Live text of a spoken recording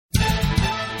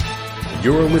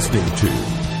You're listening to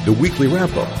the Weekly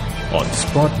Wrap-Up on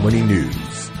Sprott Money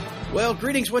News. Well,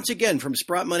 greetings once again from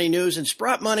Sprott Money News and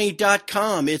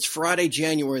SprottMoney.com. It's Friday,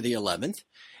 January the 11th,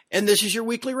 and this is your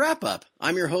Weekly Wrap-Up.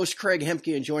 I'm your host, Craig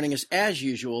Hemke, and joining us as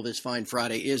usual this fine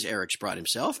Friday is Eric Sprott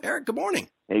himself. Eric, good morning.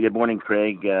 Hey, good morning,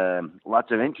 Craig.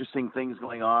 Lots of interesting things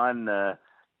going on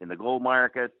in the gold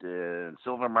market,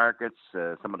 silver markets,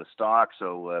 some of the stocks,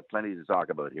 so plenty to talk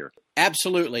about here.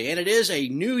 Absolutely, and it is a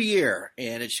new year,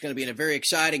 and it's going to be a very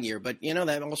exciting year, but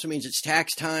that also means it's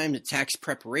tax time, it's tax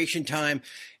preparation time,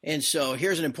 and so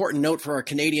here's an important note for our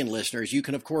Canadian listeners. You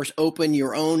can, of course, open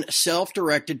your own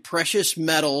self-directed precious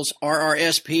metals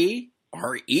RRSP,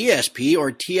 RESP,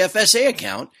 or TFSA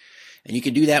account. And you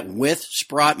can do that with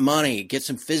Sprott Money. Get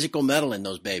some physical metal in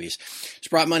those babies.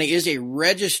 Sprott Money is a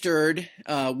registered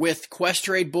with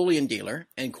Questrade bullion dealer.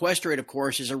 And Questrade, of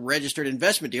course, is a registered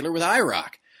investment dealer with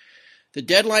IROC. The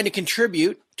deadline to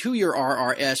contribute to your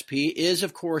RRSP is,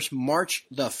 of course, March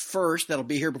the 1st. That'll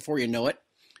be here before you know it.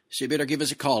 So you better give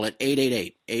us a call at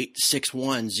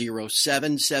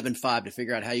 888-861-0775 to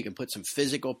figure out how you can put some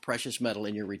physical precious metal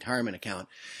in your retirement account.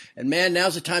 And man,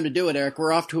 now's the time to do it, Eric.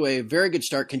 We're off to a very good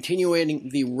start, continuing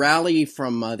the rally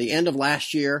from the end of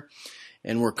last year.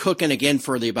 And we're cooking again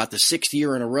for about the sixth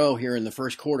year in a row here in the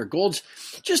first quarter. Gold's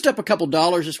just up a couple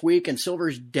dollars this week, and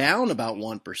silver's down about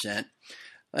 1%. And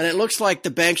it looks like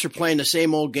the banks are playing the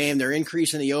same old game. They're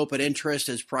increasing the open interest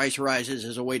as price rises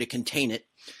as a way to contain it.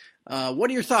 What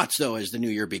are your thoughts, though, as the new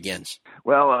year begins?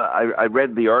 Well, I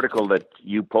read the article that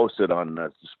you posted on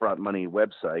the Sprott Money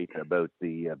website about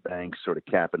the banks sort of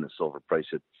capping the silver price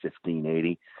at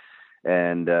 $15.80.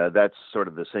 And that's sort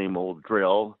of the same old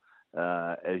drill.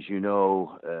 As you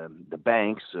know, the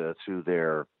banks, through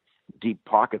their deep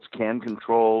pockets, can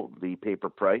control the paper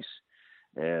price.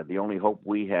 The only hope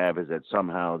we have is that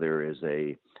somehow there is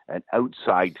an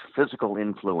outside physical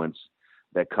influence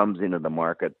that comes into the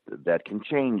market that can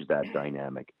change that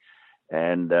dynamic.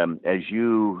 And as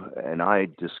you and I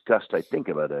discussed, I think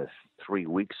about 3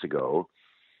 weeks ago,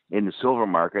 in the silver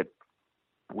market,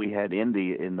 we had in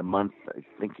the month, I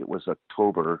think it was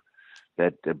October,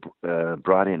 that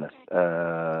brought in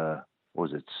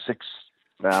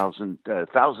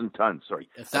 1,000 tons, sorry,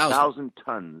 1,000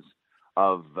 tons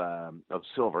of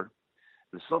silver.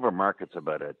 The silver market's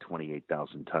about a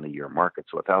 28,000 ton a year market,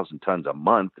 so 1,000 tons a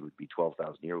month, it would be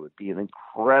 12,000 a year. It would be an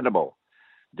incredible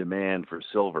demand for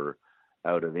silver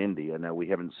out of India. Now, we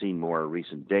haven't seen more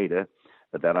recent data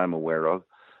that I'm aware of,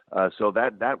 so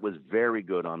that was very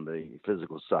good on the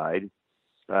physical side.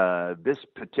 This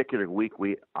particular week,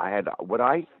 I had what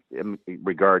I am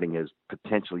regarding as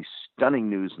potentially stunning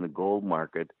news in the gold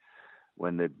market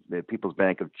when the People's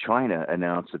Bank of China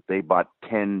announced that they bought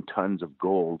 10 tons of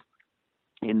gold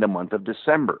in the month of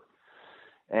December.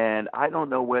 And I don't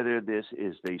know whether this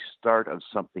is the start of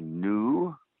something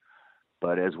new,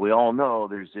 but as we all know,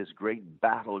 there's this great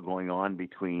battle going on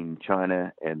between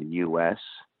China and the U.S.,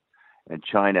 and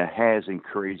China has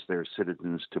encouraged their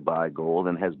citizens to buy gold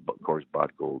and has, of course,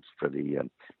 bought gold for the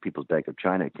People's Bank of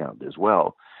China account as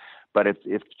well. But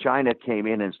if China came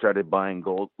in and started buying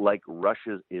gold like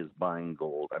Russia is buying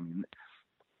gold, I mean,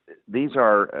 these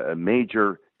are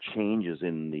major changes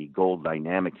in the gold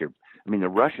dynamic here. I mean, the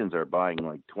Russians are buying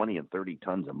like 20 and 30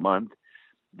 tons a month.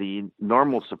 The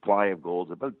normal supply of gold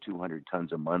is about 200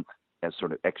 tons a month as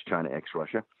sort of ex-China,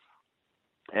 ex-Russia.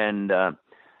 And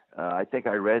I think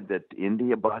I read that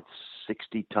India bought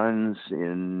 60 tons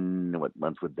in, what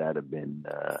month would that have been?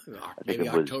 I think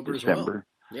it was October December.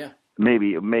 As well. Yeah.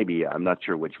 Maybe I'm not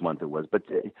sure which month it was, but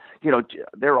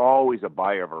they're always a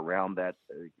buyer of around that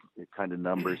kind of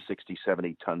number, 60,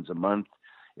 70 tons a month.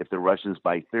 If the Russians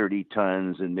buy 30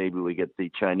 tons, and maybe we get the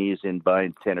Chinese in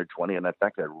buying 10 or 20, and in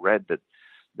fact I read that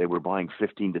they were buying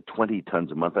 15 to 20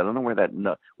 tons a month. I don't know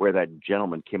where that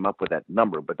gentleman came up with that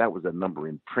number, but that was a number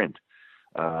in print.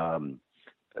 The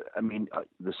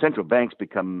central banks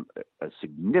become a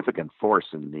significant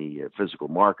force in the physical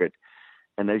market.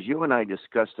 And as you and I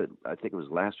discussed it, I think it was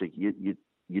last week, you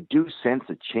do sense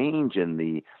a change in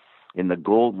the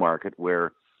gold market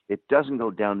where it doesn't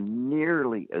go down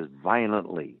nearly as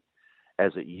violently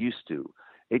as it used to.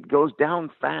 It goes down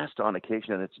fast on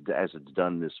occasion, and as it's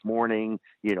done this morning.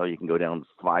 You can go down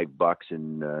 $5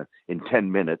 in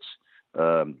 10 minutes.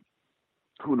 Who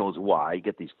knows why? You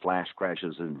get these flash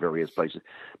crashes in various places.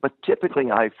 But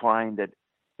typically I find that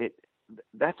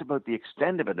that's about the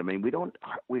extent of it. I mean,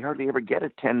 we hardly ever get a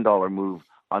 $10 move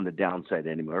on the downside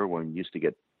anymore. We used to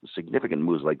get significant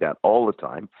moves like that all the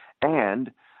time.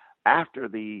 And after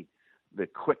the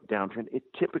quick downtrend, it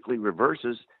typically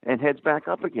reverses and heads back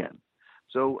up again.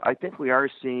 So I think we are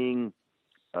seeing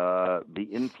the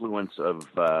influence of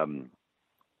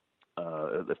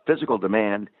the physical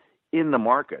demand in the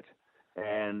market,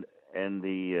 and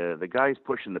the guys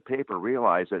pushing the paper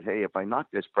realize that, hey, if I knock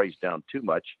this price down too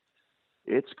much,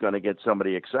 it's going to get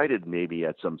somebody excited maybe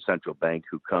at some central bank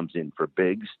who comes in for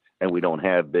bigs, and we don't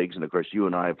have bigs. And of course, you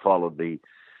and I have followed the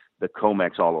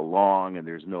COMEX all along, and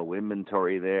there's no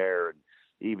inventory there.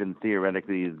 Even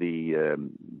theoretically,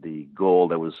 the gold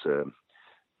that was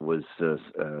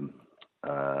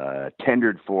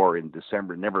tendered for in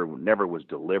December never was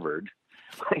delivered.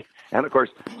 And of course,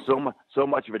 so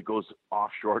much of it goes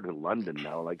offshore to London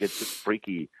now. Like, it's just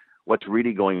freaky what's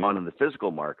really going on in the physical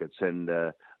markets, and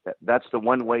that's the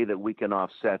one way that we can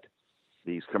offset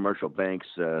these commercial banks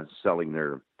selling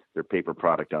their paper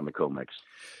product on the COMEX.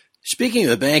 Speaking of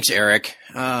the banks, Eric,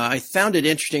 I found it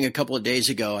interesting a couple of days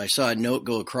ago. I saw a note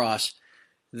go across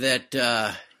that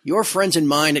your friends and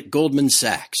mine at Goldman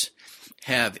Sachs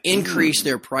have increased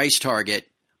their price target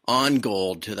on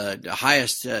gold to the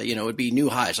highest, it would be new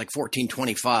highs, like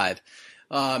 $14.25.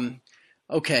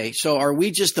 Okay, so are we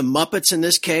just the Muppets in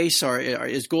this case, or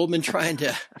is Goldman trying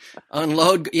to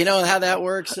unload? You know how that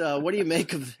works? What do you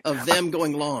make of them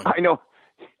going long? I know.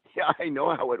 Yeah, I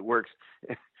know how it works.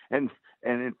 And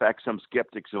in fact, some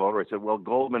skeptics have already said, well,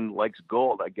 Goldman likes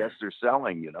gold. I guess they're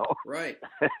selling, Right.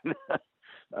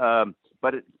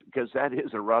 But because that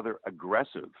is a rather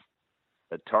aggressive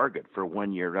target for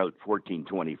 1 year out,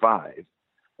 14.25,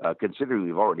 considering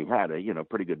we've already had a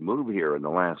pretty good move here in the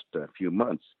last few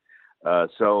months.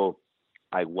 So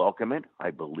I welcome it.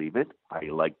 I believe it. I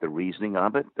like the reasoning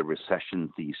of it, the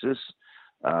recession thesis.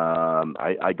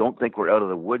 I don't think we're out of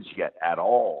the woods yet at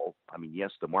all. I mean,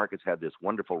 yes, the market's had this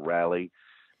wonderful rally.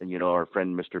 And, our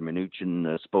friend Mr.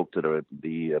 Mnuchin spoke to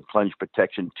the plunge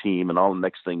protection team, and all the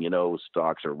next thing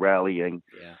stocks are rallying.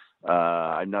 Yeah.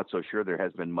 I'm not so sure there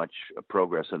has been much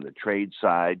progress on the trade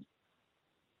side.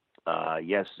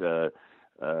 Yes,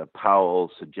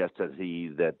 Powell suggested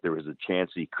that there was a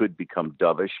chance he could become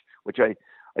dovish, which I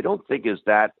don't think is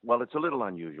that. Well, it's a little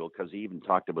unusual because he even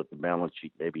talked about the balance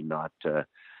sheet, maybe not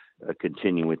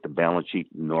continuing with the balance sheet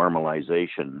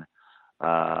normalization.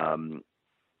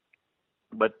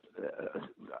 But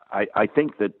I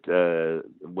think that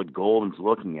what Goldman's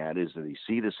looking at is that they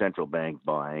see the central bank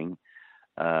buying.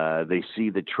 They see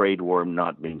the trade war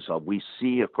not being solved. We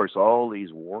see, of course, all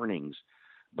these warnings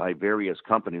by various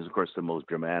companies. Of course, the most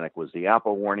dramatic was the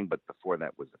Apple warning, but before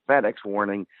that was the FedEx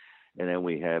warning. And then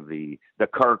we have the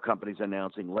car companies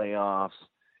announcing layoffs,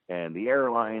 and the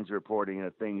airlines reporting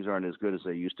that things aren't as good as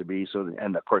they used to be. So,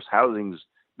 and of course, housing's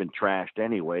been trashed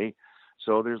anyway.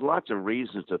 So there's lots of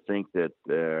reasons to think that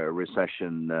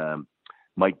recession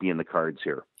might be in the cards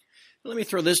here. Let me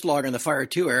throw this log on the fire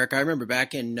too, Eric. I remember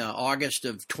back in August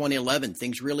of 2011,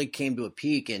 things really came to a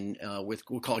peak with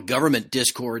we'll call it government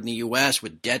discord in the U.S.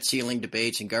 with debt ceiling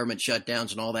debates and government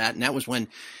shutdowns and all that. And that was when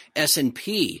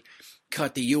S&P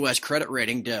cut the U.S. credit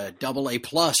rating to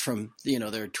AA+ from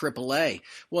their AAA.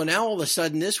 Well, now all of a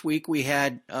sudden this week we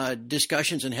had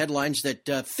discussions and headlines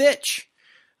that Fitch,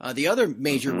 the other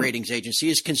major ratings agency,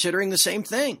 is considering the same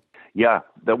thing. Yeah,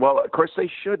 well, of course they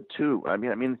should too. I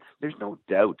mean, there's no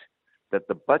doubt that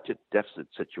the budget deficit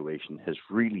situation has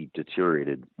really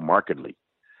deteriorated markedly,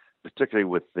 particularly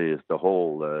with the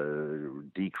whole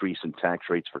decrease in tax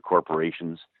rates for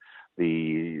corporations,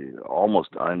 the almost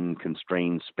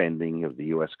unconstrained spending of the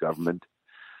U.S. government.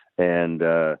 And,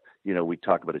 we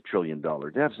talk about $1 trillion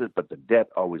deficit, but the debt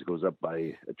always goes up by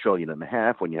 $1.5 trillion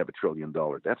when you have $1 trillion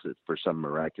deficit for some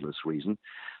miraculous reason.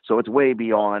 So it's way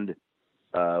beyond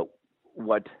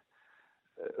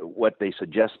what they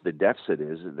suggest the deficit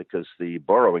is, because the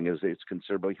borrowing it's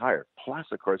considerably higher. Plus,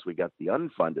 of course, we got the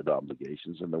unfunded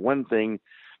obligations. And the one thing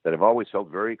that I've always felt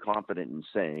very confident in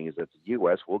saying is that the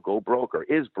U.S. will go broke, or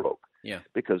is broke,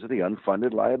 because of the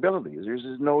unfunded liabilities.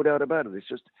 There's no doubt about it.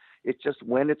 It's just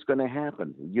when it's going to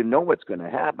happen. You know what's going to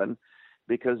happen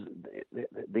because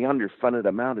the underfunded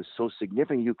amount is so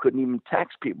significant you couldn't even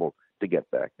tax people to get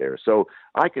back there. So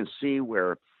I can see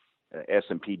where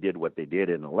S&P did what they did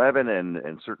in 11,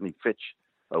 and certainly Fitch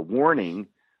warning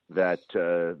that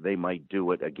they might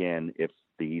do it again if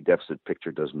the deficit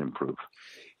picture doesn't improve.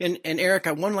 And Eric,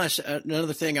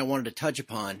 another thing I wanted to touch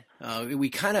upon. I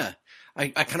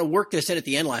kind of worked this in at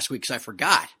the end last week because I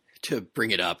forgot to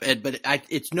bring it up, but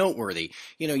it's noteworthy.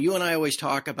 You and I always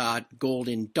talk about gold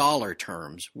in dollar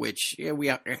terms, which we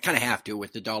kind of have to,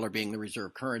 with the dollar being the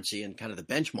reserve currency and kind of the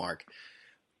benchmark.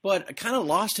 But kind of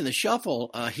lost in the shuffle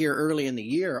here early in the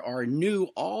year are new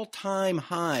all-time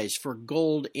highs for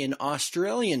gold in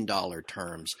Australian dollar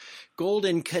terms. Gold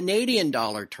in Canadian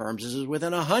dollar terms is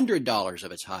within $100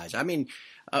 of its highs. I mean,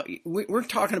 we're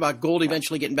talking about gold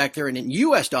eventually getting back there in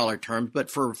U.S. dollar terms,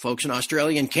 but for folks in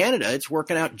Australia and Canada, it's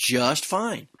working out just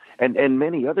fine. And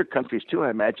many other countries, too. I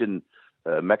imagine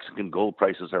Mexican gold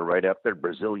prices are right up there.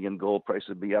 Brazilian gold price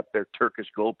would be up there. Turkish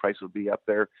gold price would be up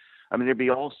there. I mean, there'd be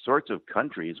all sorts of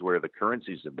countries where the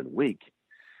currencies have been weak,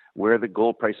 where the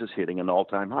gold price is hitting an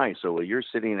all-time high. So you're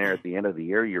sitting there at the end of the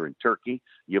year, you're in Turkey,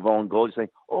 you've owned gold, you say,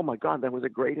 oh, my God, that was a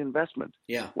great investment.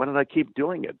 Yeah. Why did I keep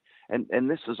doing it? And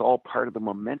this is all part of the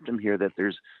momentum here that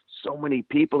there's so many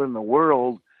people in the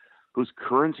world whose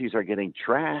currencies are getting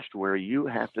trashed where you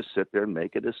have to sit there and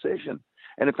make a decision.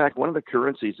 And, in fact, one of the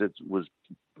currencies that was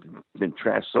been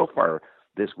trashed so far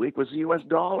this week was the U.S.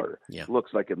 dollar. Yeah.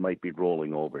 Looks like it might be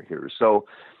rolling over here. So,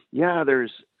 yeah, there are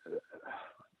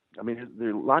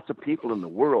lots of people in the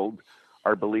world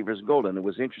are believers in gold. And it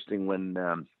was interesting when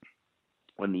the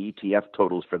ETF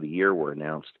totals for the year were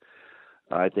announced.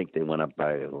 I think they went up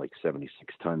by like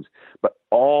 76 tons. But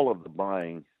all of the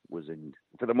buying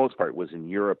for the most part, was in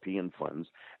European funds,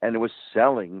 and it was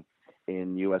selling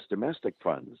in U.S. domestic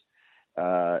funds.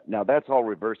 Now that's all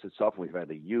reversed itself. We've had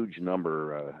a huge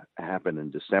number happen in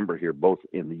December here, both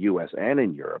in the U.S. and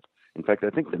in Europe. In fact, I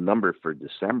think the number for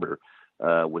December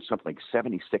was something like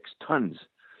 76 tons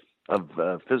of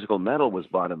physical metal was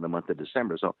bought in the month of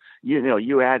December. So,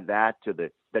 you add that to the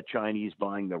Chinese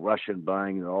buying, the Russian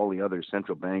buying, and all the other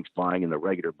central banks buying, and the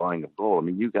regular buying of gold. I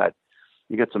mean, you got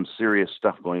some serious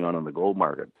stuff going on in the gold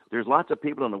market. There's lots of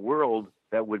people in the world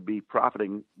that would be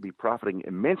profiting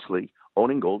immensely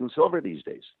owning gold and silver these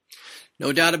days.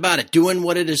 No doubt about it. Doing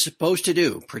what it is supposed to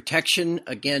do. Protection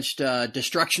against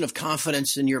destruction of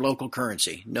confidence in your local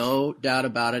currency. No doubt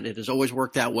about it. It has always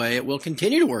worked that way. It will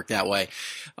continue to work that way.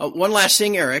 One last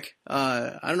thing, Eric.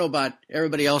 I don't know about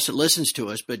everybody else that listens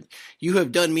to us, but you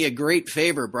have done me a great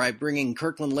favor by bringing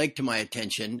Kirkland Lake to my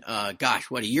attention, a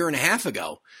year and a half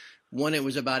ago, when it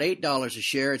was about $8 a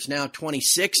share. It's now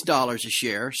 $26 a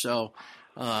share. So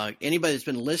anybody that's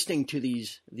been listening to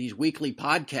these weekly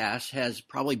podcasts has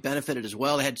probably benefited as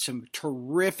well. They had some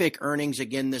terrific earnings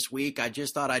again this week. I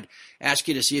just thought I'd ask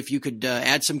you to see if you could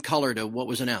add some color to what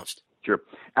was announced. Sure.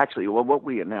 Actually, what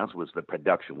we announced was the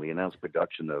production. We announced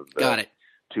production of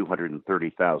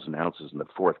 230,000 ounces in the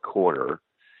fourth quarter.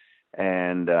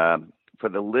 And for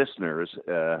the listeners,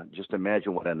 just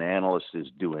imagine what an analyst is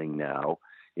doing now.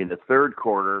 In the third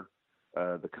quarter,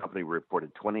 the company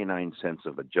reported 29 cents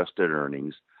of adjusted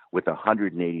earnings with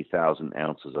 180,000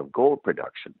 ounces of gold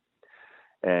production.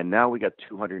 And now we got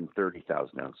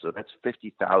 230,000 ounces. So that's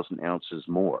 50,000 ounces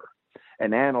more.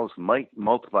 An analyst might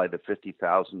multiply the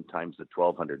 50,000 times the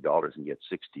 $1,200 and get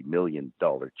 $60 million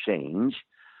change,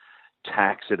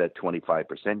 tax it at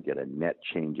 25%, get a net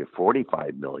change of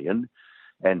 $45 million,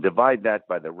 and divide that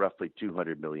by the roughly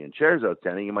 200 million shares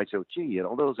outstanding. You might say, gee,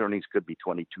 those earnings could be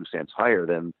 22 cents higher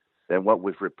than what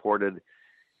was reported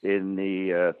in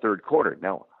the third quarter.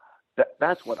 Now,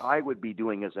 that's what I would be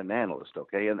doing as an analyst,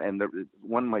 okay? And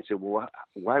one might say, well,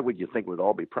 why would you think it would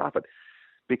all be profit?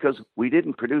 Because we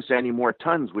didn't produce any more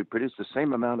tons. We produced the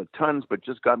same amount of tons, but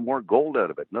just got more gold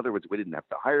out of it. In other words, we didn't have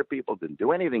to hire people, didn't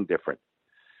do anything different.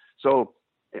 So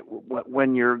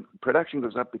when your production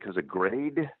goes up because of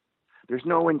grade, there's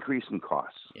no increase in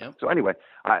costs. Yep. So anyway,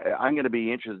 I'm going to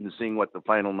be interested in seeing what the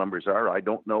final numbers are. I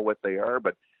don't know what they are,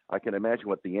 but I can imagine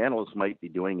what the analysts might be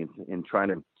doing in trying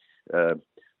to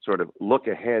sort of look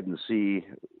ahead and see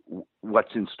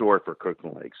what's in store for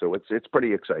Kirkland Lake. So it's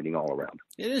pretty exciting all around.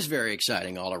 It is very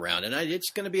exciting all around, and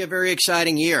it's going to be a very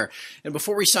exciting year. And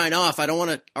before we sign off, I don't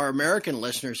want our American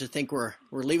listeners to think we're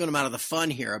leaving them out of the fun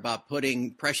here about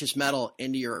putting precious metal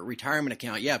into your retirement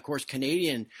account. Yeah, of course,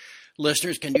 Canadian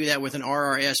listeners can do that with an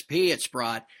RRSP at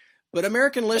Sprott, but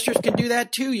American listeners can do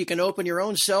that too. You can open your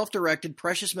own self-directed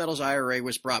precious metals IRA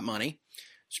with Sprott Money.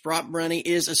 Sprott Money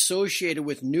is associated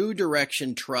with New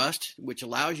Direction Trust, which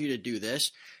allows you to do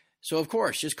this. So, of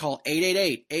course, just call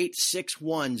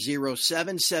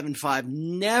 888-861-0775.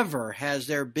 Never has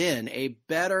there been a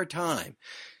better time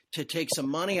to take some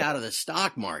money out of the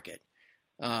stock market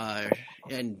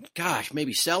and,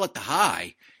 maybe sell at the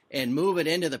high and move it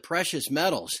into the precious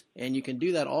metals. And you can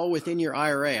do that all within your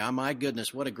IRA. Oh, my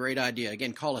goodness, what a great idea.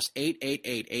 Again, call us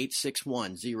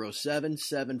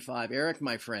 888-861-0775. Eric,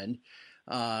 my friend,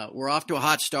 we're off to a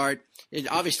hot start.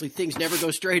 Obviously, things never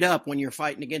go straight up when you're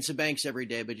fighting against the banks every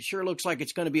day, but it sure looks like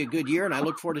it's going to be a good year, and I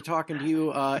look forward to talking to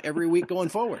you every week going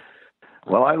forward.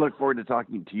 Well, I look forward to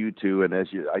talking to you too, and I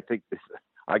think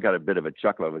I got a bit of a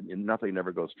chuckle of it. Nothing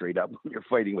ever goes straight up when you're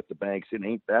fighting with the banks. And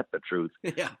ain't that the truth?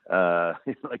 Yeah.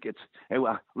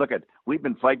 We've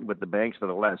been fighting with the banks for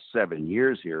the last 7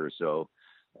 years here or so.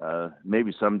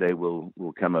 Maybe someday we'll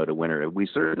come out a winner. We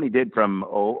certainly did from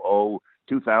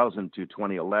 2000 to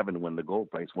 2011 when the gold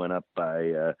price went up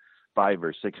by 500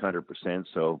 or 600%.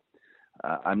 So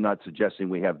I'm not suggesting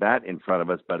we have that in front of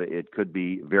us, but it could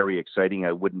be very exciting.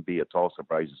 I wouldn't be at all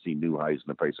surprised to see new highs in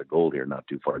the price of gold here not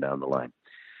too far down the line.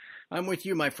 I'm with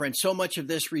you, my friend. So much of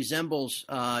this resembles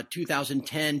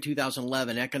 2010,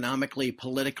 2011, economically,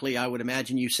 politically. I would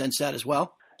imagine you sense that as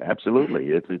well? Absolutely.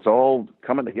 It's all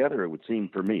coming together, it would seem,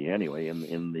 for me anyway,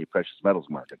 in the precious metals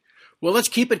market. Well, let's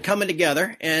keep it coming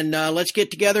together, and let's get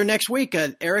together next week.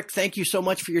 Eric, thank you so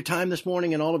much for your time this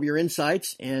morning and all of your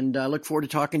insights, and I look forward to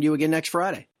talking to you again next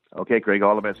Friday. Okay, Craig,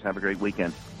 all the best. Have a great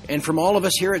weekend. And from all of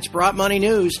us here at Sprott Money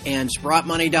News and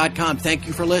SprottMoney.com, thank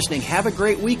you for listening. Have a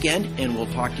great weekend, and we'll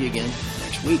talk to you again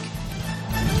next week.